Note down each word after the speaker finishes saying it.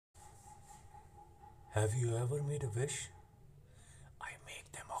Have you ever made a wish? I make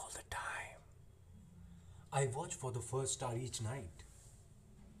them all the time. I watch for the first star each night.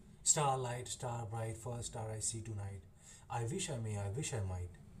 Starlight, star bright, first star I see tonight. I wish I may, I wish I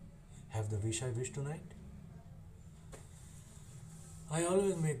might. Have the wish I wish tonight? I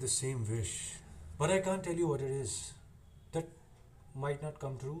always make the same wish, but I can't tell you what it is. That might not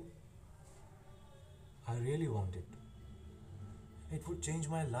come true. I really want it. It would change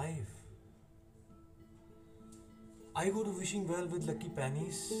my life. I go to wishing well with lucky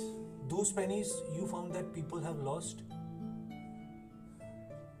pennies. Those pennies you found that people have lost.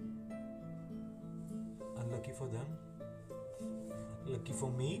 Unlucky for them. Lucky for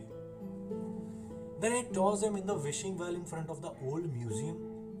me. Then I toss them in the wishing well in front of the old museum.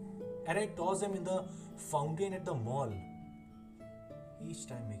 And I toss them in the fountain at the mall. Each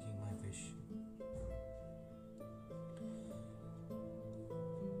time making my wish.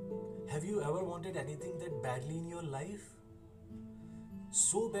 Have you ever wanted anything that badly in your life?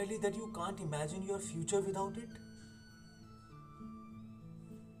 So badly that you can't imagine your future without it?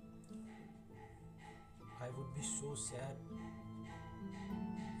 I would be so sad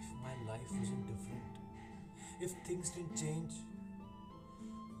if my life wasn't different. If things didn't change.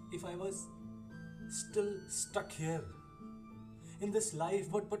 If I was still stuck here in this life,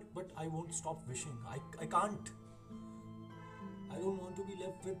 but I won't stop wishing. I can't. I don't want to be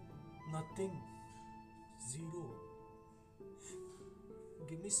left with nothing. Zero.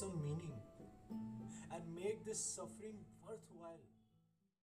 Give me some meaning and make this suffering worthwhile.